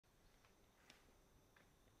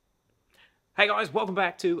Hey guys, welcome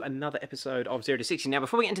back to another episode of 0 to 60. Now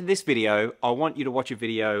before we get into this video, I want you to watch a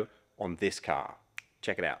video on this car.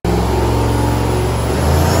 Check it out.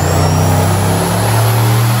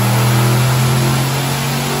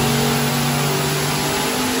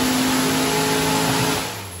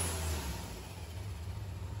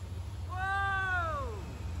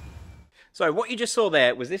 So what you just saw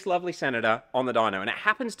there was this lovely Senator on the dyno, and it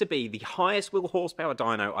happens to be the highest wheel horsepower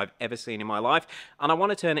dyno I've ever seen in my life, and I want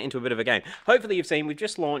to turn it into a bit of a game. Hopefully you've seen, we've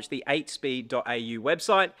just launched the 8speed.au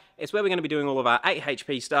website. It's where we're going to be doing all of our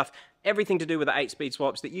 8HP stuff. Everything to do with the 8-speed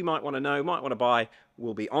swaps that you might want to know, might want to buy,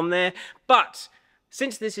 will be on there. But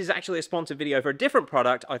since this is actually a sponsored video for a different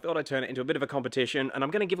product, I thought I'd turn it into a bit of a competition, and I'm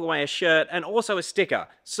going to give away a shirt and also a sticker.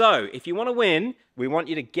 So, if you want to win, we want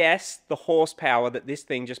you to guess the horsepower that this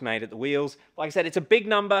thing just made at the wheels. Like I said, it's a big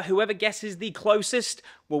number. Whoever guesses the closest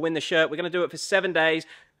will win the shirt. We're going to do it for 7 days,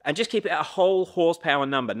 and just keep it a whole horsepower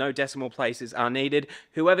number. No decimal places are needed.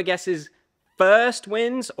 Whoever guesses first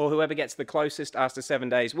wins, or whoever gets the closest after 7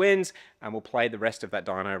 days wins, and we'll play the rest of that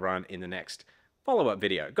dyno run in the next follow-up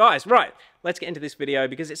video. Guys, right, let's get into this video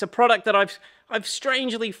because it's a product that I've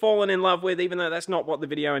strangely fallen in love with, even though that's not what the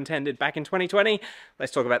video intended back in 2020.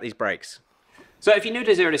 Let's talk about these brakes. So if you're new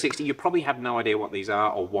to 0 to 60, you probably have no idea what these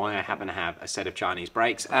are or why I happen to have a set of Chinese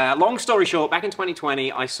brakes. Long story short, back in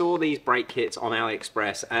 2020, I saw these brake kits on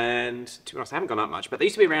AliExpress, and to be honest, they haven't gone up much, but they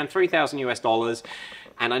used to be around $3,000 US,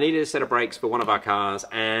 and I needed a set of brakes for one of our cars,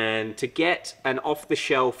 and to get an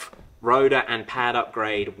off-the-shelf rotor and pad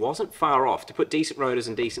upgrade wasn't far off. To put decent rotors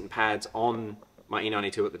and decent pads on my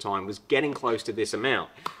E92 at the time was getting close to this amount.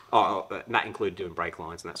 Oh, that included doing brake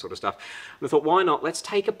lines and that sort of stuff. And I thought, why not? Let's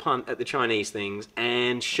take a punt at the Chinese things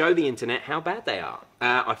and show the internet how bad they are.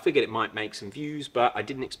 I figured it might make some views, but I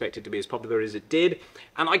didn't expect it to be as popular as it did.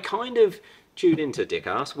 And I kind of tuned into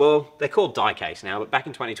dick-ass. Well, they're called die-case now, but back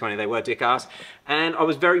in 2020 they were dick-ass. And I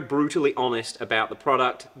was very brutally honest about the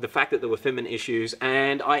product, the fact that there were fitment issues,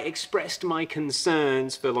 and I expressed my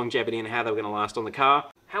concerns for longevity and how they were going to last on the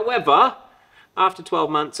car. However, after 12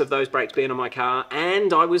 months of those brakes being on my car,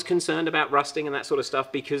 and I was concerned about rusting and that sort of stuff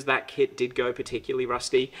because that kit did go particularly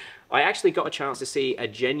rusty, I actually got a chance to see a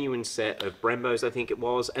genuine set of Brembos, I think it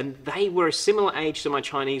was, and they were a similar age to my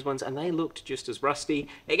Chinese ones, and they looked just as rusty.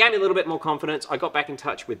 It gave me a little bit more confidence. I got back in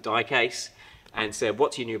touch with Die-Case and said,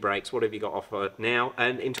 what's your new brakes? What have you got offered now?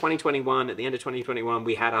 And in 2021, at the end of 2021,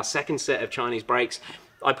 we had our second set of Chinese brakes.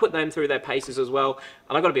 I put them through their paces as well,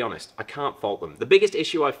 and I've got to be honest, I can't fault them. The biggest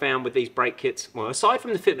issue I found with these brake kits, well, aside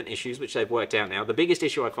from the fitment issues, which they've worked out now, the biggest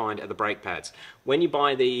issue I find are the brake pads. When you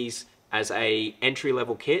buy these as a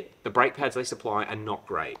entry-level kit, the brake pads they supply are not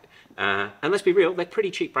great. And let's be real, they're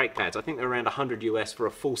pretty cheap brake pads. I think they're around 100 US for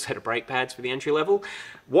a full set of brake pads for the entry level.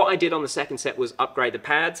 What I did on the second set was upgrade the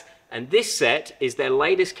pads, and this set is their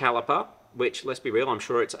latest caliper, which, let's be real, I'm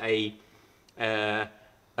sure it's a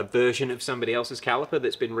version of somebody else's caliper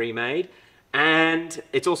that's been remade. And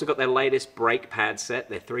it's also got their latest brake pad set,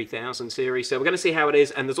 their 3000 series. So we're going to see how it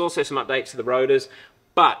is, and there's also some updates to the rotors.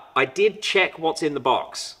 But I did check what's in the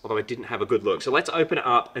box, although I didn't have a good look. So let's open it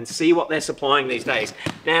up and see what they're supplying these days.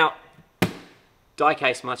 Now,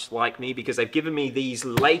 Die-Case much like me, because they've given me these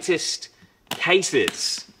latest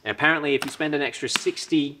cases. And apparently, if you spend an extra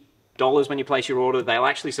 $60 when you place your order, they'll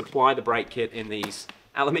actually supply the brake kit in these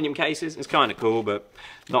aluminium cases. It's kind of cool, but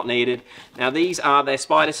not needed. Now, these are their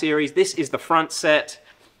Spider series. This is the front set.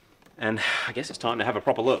 And I guess it's time to have a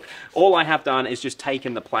proper look. All I have done is just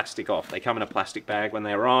taken the plastic off. They come in a plastic bag when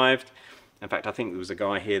they arrived. In fact, I think there was a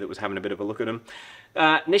guy here that was having a bit of a look at them.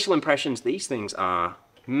 Initial impressions, these things are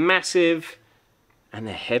massive and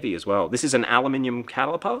they're heavy as well. This is an aluminium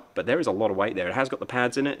caliper, but there is a lot of weight there. It has got the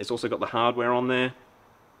pads in it. It's also got the hardware on there.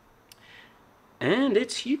 And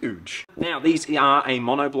it's huge. Now, these are a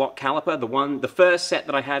monoblock caliper. The first set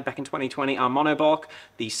that I had back in 2020 are monoblock.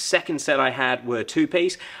 The second set I had were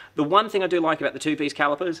two-piece. The one thing I do like about the two-piece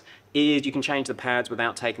calipers is you can change the pads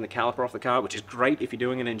without taking the caliper off the car, which is great if you're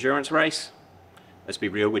doing an endurance race. Let's be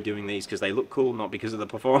real, we're doing these because they look cool, not because of the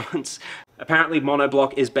performance. Apparently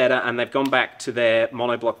monoblock is better, and they've gone back to their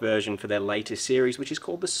monoblock version for their latest series, which is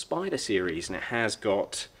called the Spider series, and it has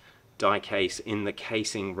got Die-Case in the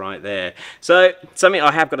casing right there. So, something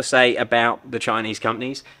I have got to say about the Chinese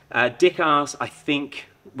companies. Dick-ass, I think,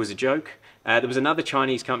 was a joke. There was another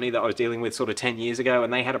Chinese company that I was dealing with sort of 10 years ago,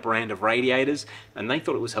 and they had a brand of radiators, and they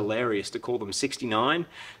thought it was hilarious to call them 69.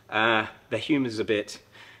 Their humour's a bit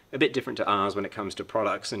different to ours when it comes to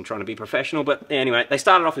products and trying to be professional, but anyway, they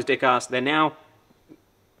started off as Dick-ass, then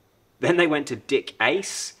they went to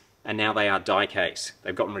Dick-ace, and now they are Die-Case.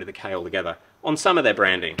 They've gotten rid of the K altogether on some of their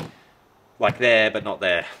branding. Like there, but not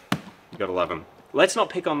there. You gotta love them. Let's not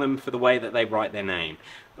pick on them for the way that they write their name.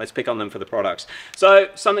 Let's pick on them for the products. So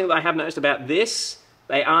something that I have noticed about this,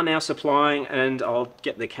 they are now supplying, and I'll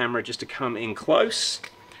get the camera just to come in close.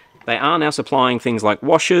 They are now supplying things like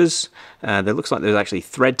washers. There looks like there's actually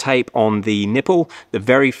thread tape on the nipple. The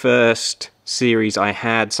very first series I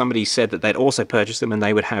had, somebody said that they'd also purchased them and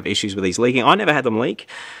they would have issues with these leaking. I never had them leak,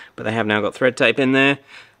 but they have now got thread tape in there.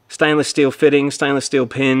 Stainless steel fittings, stainless steel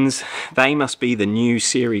pins. They must be the new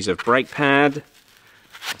series of brake pad.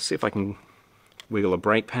 Let's see if I can wiggle a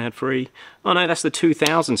brake pad free. Oh no, that's the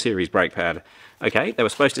 2000 series brake pad. Okay, they were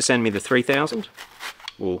supposed to send me the 3000.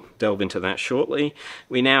 We'll delve into that shortly.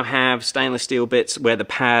 We now have stainless steel bits where the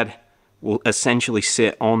pad will essentially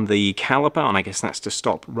sit on the caliper, and I guess that's to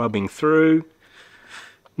stop rubbing through.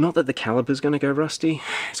 Not that the caliper's going to go rusty.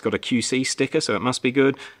 It's got a QC sticker, so it must be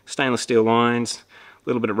good. Stainless steel lines, a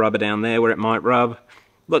little bit of rubber down there where it might rub.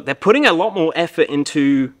 Look, they're putting a lot more effort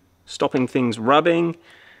into stopping things rubbing,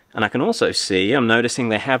 and I can also see, I'm noticing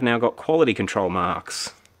they have now got quality control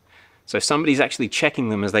marks. So somebody's actually checking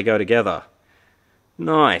them as they go together.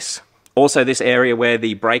 Nice. Also, this area where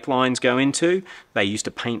the brake lines go into, they used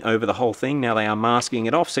to paint over the whole thing. Now they are masking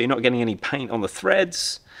it off, so you're not getting any paint on the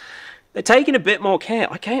threads. They're taking a bit more care.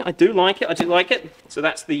 Okay, I do like it. I do like it. So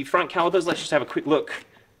that's the front calipers. Let's just have a quick look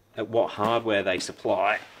at what hardware they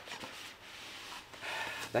supply.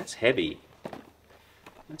 That's heavy.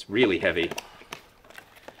 That's really heavy.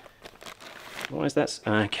 Why is that?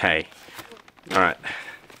 Okay. All right.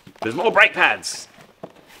 There's more brake pads.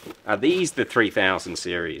 Are these the 3000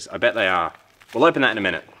 series? I bet they are. We'll open that in a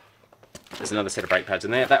minute. There's another set of brake pads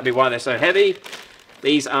in there. That'd be why they're so heavy.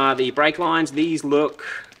 These are the brake lines. These look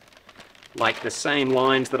like the same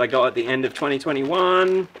lines that I got at the end of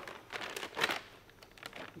 2021.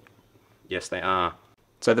 Yes, they are.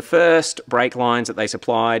 So the first brake lines that they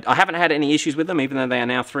supplied, I haven't had any issues with them, even though they are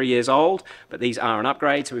now 3 years old, but these are an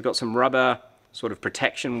upgrade. So we've got some rubber sort of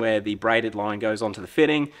protection where the braided line goes onto the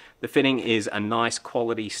fitting. The fitting is a nice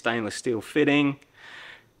quality stainless steel fitting.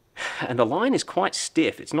 And the line is quite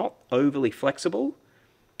stiff. It's not overly flexible.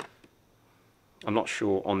 I'm not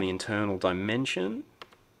sure on the internal dimension.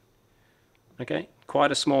 Okay,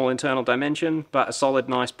 quite a small internal dimension, but a solid,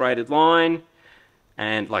 nice braided line.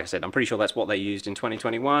 And like I said, I'm pretty sure that's what they used in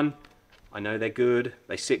 2021. I know they're good,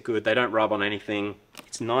 they sit good, they don't rub on anything.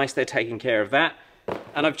 It's nice they're taking care of that.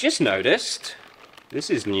 And I've just noticed, this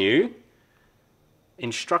is new,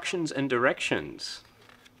 instructions and directions.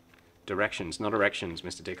 Directions, not erections,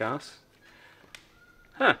 Mr. Dickass.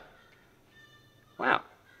 Huh. Wow.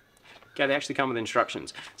 Okay, they actually come with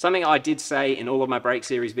instructions. Something I did say in all of my brake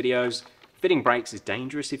series videos, fitting brakes is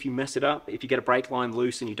dangerous if you mess it up. If you get a brake line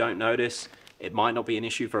loose and you don't notice, it might not be an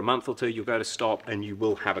issue for a month or two. You'll go to stop and you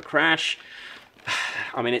will have a crash.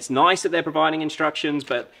 I mean, it's nice that they're providing instructions,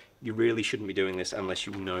 but you really shouldn't be doing this unless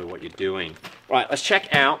you know what you're doing. Right, let's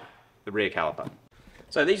check out the rear caliper.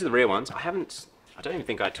 So these are the rear ones. I don't even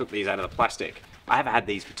think I took these out of the plastic. I have had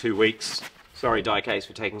these for 2 weeks. Sorry, die case,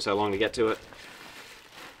 for taking so long to get to it.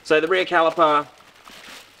 So the rear caliper,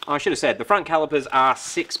 I should have said, the front calipers are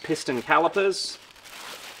 6-piston calipers,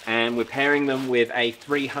 and we're pairing them with a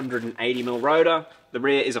 380mm rotor. The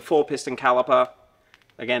rear is a 4-piston caliper,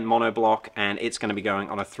 again monoblock, and it's going to be going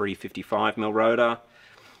on a 355mm rotor.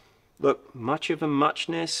 Look, much of a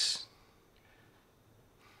muchness.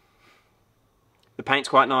 The paint's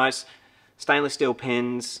quite nice. Stainless steel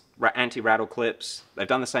pins, anti-rattle clips. They've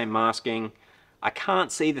done the same masking. I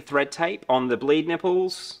can't see the thread tape on the bleed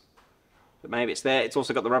nipples, but maybe it's there. It's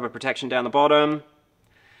also got the rubber protection down the bottom.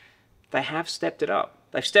 They have stepped it up.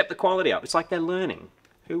 They've stepped the quality up. It's like they're learning.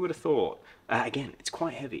 Who would have thought? Again, it's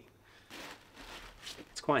quite heavy.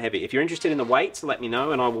 It's quite heavy. If you're interested in the weights, let me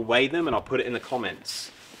know and I will weigh them and I'll put it in the comments.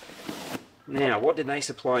 Now, what did they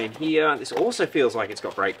supply in here? This also feels like it's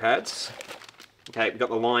got brake pads. Okay, we've got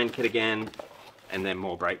the line kit again, and then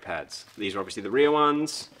more brake pads. These are obviously the rear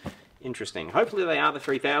ones. Interesting. Hopefully they are the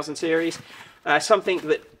 3000 series. Something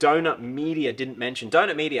that Donut Media didn't mention.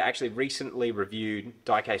 Donut Media actually recently reviewed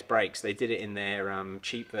die-cast brakes. They did it in their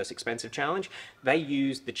cheap versus expensive challenge. They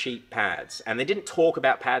used the cheap pads, and they didn't talk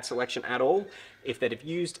about pad selection at all. If they'd have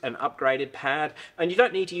used an upgraded pad, and you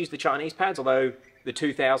don't need to use the Chinese pads, although the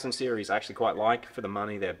 2000 series I actually quite like. For the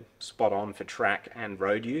money, they're spot on for track and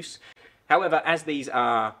road use. However, as these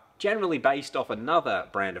are generally based off another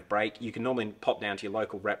brand of brake, you can normally pop down to your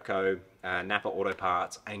local Repco, Napa Auto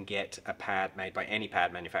Parts, and get a pad made by any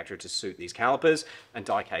pad manufacturer to suit these calipers, and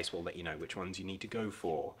die-cast will let you know which ones you need to go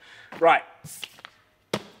for. Right,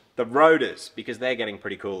 the rotors, because they're getting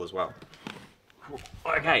pretty cool as well.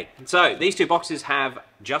 Okay, so these two boxes have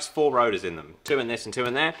just 4 rotors in them. 2 in this and 2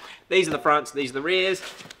 in there. These are the fronts, these are the rears.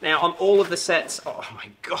 Now on all of the sets, oh my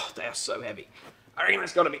god, they are so heavy. I reckon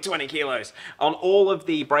it's got to be 20 kilos. On all of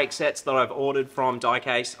the brake sets that I've ordered from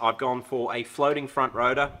Diecase, I've gone for a floating front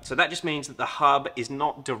rotor. So that just means that the hub is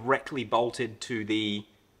not directly bolted to the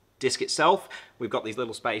disc itself. We've got these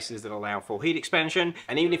little spaces that allow for heat expansion.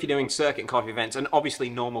 And even if you're doing circuit and coffee events, and obviously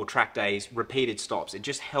normal track days, repeated stops, it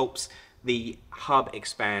just helps the hub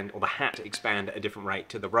expand, or the hat expand at a different rate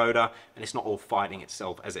to the rotor, and it's not all fighting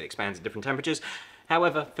itself as it expands at different temperatures.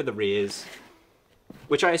 However, for the rears,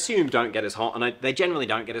 which I assume don't get as hot, and they generally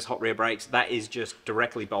don't get as hot rear brakes, that is just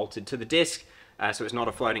directly bolted to the disc, so it's not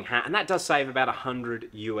a floating hat, and that does save about $100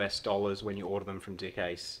 US when you order them from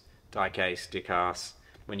Diecase, Diecast,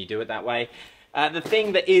 when you do it that way. The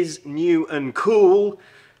thing that is new and cool,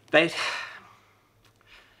 it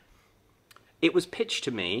was pitched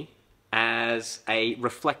to me as a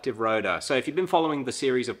reflective rotor. So if you've been following the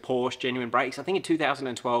series of Porsche genuine brakes, I think in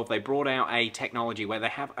 2012 they brought out a technology where they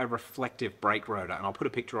have a reflective brake rotor, and I'll put a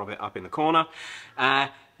picture of it up in the corner.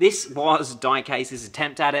 This was Diecase's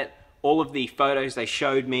attempt at it. All of the photos they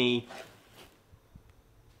showed me,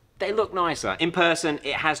 they look nicer. In person,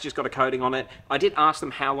 it has just got a coating on it. I did ask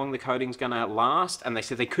them how long the coating's gonna last, and they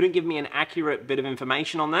said they couldn't give me an accurate bit of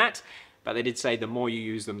information on that. But they did say the more you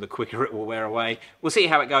use them, the quicker it will wear away. We'll see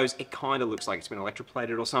how it goes. It kind of looks like it's been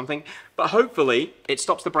electroplated or something. But hopefully, it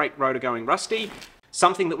stops the brake rotor going rusty.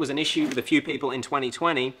 Something that was an issue with a few people in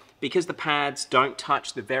 2020, because the pads don't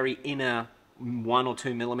touch the very inner 1 or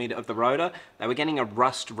 2 millimeter of the rotor, they were getting a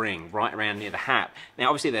rust ring right around near the hat. Now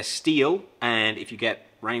obviously they're steel, and if you get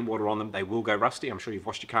rainwater on them, they will go rusty. I'm sure you've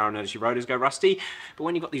washed your car and noticed your rotors go rusty. But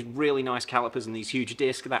when you've got these really nice calipers and these huge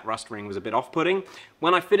discs, that rust ring was a bit off-putting.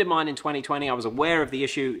 When I fitted mine in 2020, I was aware of the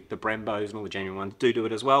issue. The Brembos and all the genuine ones do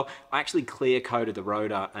it as well. I actually clear-coated the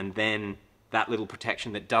rotor, and then that little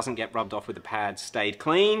protection that doesn't get rubbed off with the pads stayed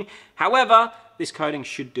clean. However, this coating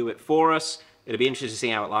should do it for us. It'll be interesting to see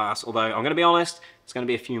how it lasts, although I'm going to be honest, it's going to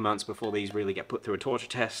be a few months before these really get put through a torture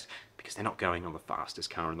test, because they're not going on the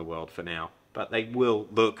fastest car in the world for now. But they will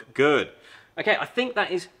look good. Okay, I think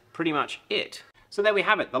that is pretty much it. So there we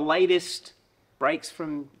have it, the latest brakes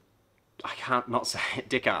from, I can't not say it,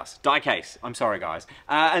 Diecase. I'm sorry guys.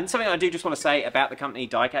 And something I do just want to say about the company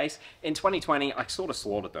Diecase, in 2020 I sort of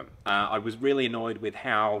slaughtered them. I was really annoyed with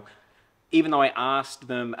how, even though I asked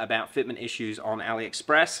them about fitment issues on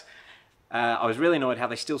AliExpress, I was really annoyed how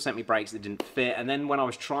they still sent me brakes that didn't fit, and then when I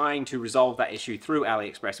was trying to resolve that issue through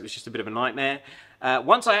AliExpress, it was just a bit of a nightmare.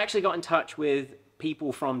 Once I actually got in touch with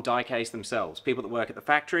people from Diecase themselves, people that work at the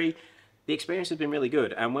factory, the experience has been really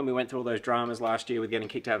good. And when we went through all those dramas last year with getting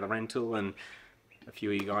kicked out of the rental, and a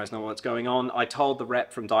few of you guys know what's going on, I told the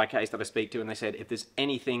rep from Diecase that I speak to, and they said if there's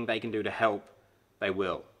anything they can do to help, they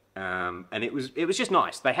will. And it was just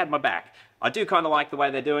nice. They had my back. I do kind of like the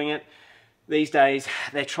way they're doing it. These days,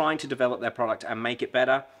 they're trying to develop their product and make it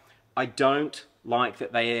better. I don't like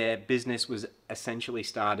that their business was essentially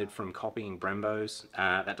started from copying Brembos.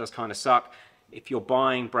 That does kind of suck. If you're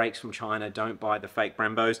buying brakes from China, don't buy the fake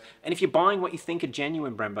Brembos. And if you're buying what you think are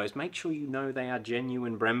genuine Brembos, make sure you know they are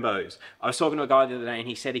genuine Brembos. I was talking to a guy the other day and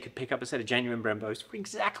he said he could pick up a set of genuine Brembos for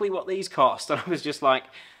exactly what these cost. And I was just like,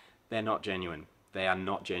 they're not genuine. They are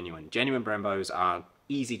not genuine. Genuine Brembos are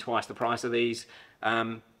easy twice the price of these.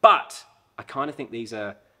 But I kind of think these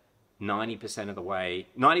are 90% of the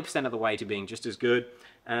way to being just as good.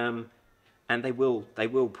 And they will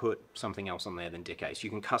put something else on there than Diecase. You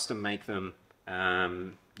can custom make them.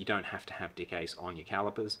 You don't have to have Diecase on your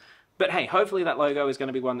calipers. But hey, hopefully that logo is going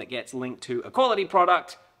to be one that gets linked to a quality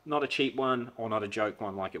product, not a cheap one or not a joke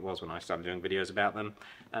one like it was when I started doing videos about them.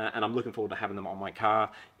 And I'm looking forward to having them on my car.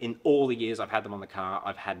 In all the years I've had them on the car,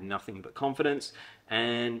 I've had nothing but confidence.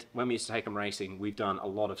 And when we used to take them racing, we've done a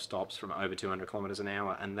lot of stops from over 200 kilometers an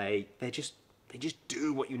hour, and they just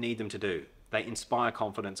do what you need them to do. They inspire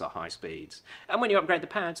confidence at high speeds. And when you upgrade the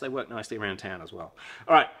pads, they work nicely around town as well.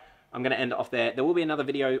 All right, I'm going to end it off there. There will be another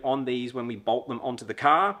video on these when we bolt them onto the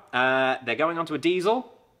car. They're going onto a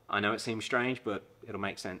diesel. I know it seems strange, but it'll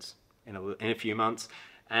make sense in a few months.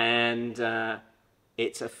 And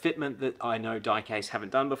it's a fitment that I know Diecase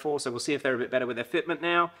haven't done before, so we'll see if they're a bit better with their fitment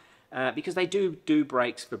now. Because they do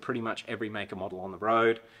brakes for pretty much every make and model on the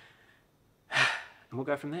road. And we'll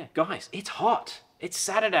go from there. Guys, it's hot. It's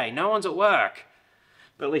Saturday. No one's at work.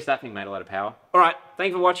 But at least that thing made a lot of power. All right,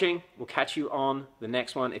 thank you for watching. We'll catch you on the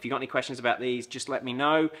next one. If you've got any questions about these, just let me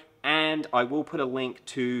know. And I will put a link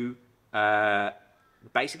to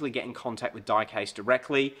basically get in contact with Diecase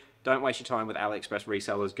directly. Don't waste your time with AliExpress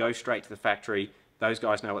resellers. Go straight to the factory. Those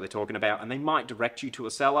guys know what they're talking about, and they might direct you to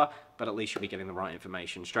a seller, but at least you'll be getting the right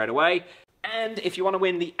information straight away. And if you want to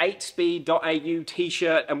win the 8speed.au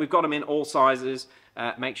t-shirt, and we've got them in all sizes,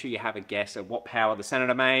 make sure you have a guess at what power the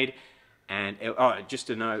Senator made, and just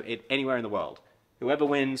to know it anywhere in the world. Whoever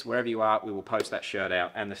wins, wherever you are, we will post that shirt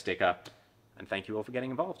out and the sticker. And thank you all for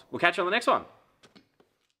getting involved. We'll catch you on the next one.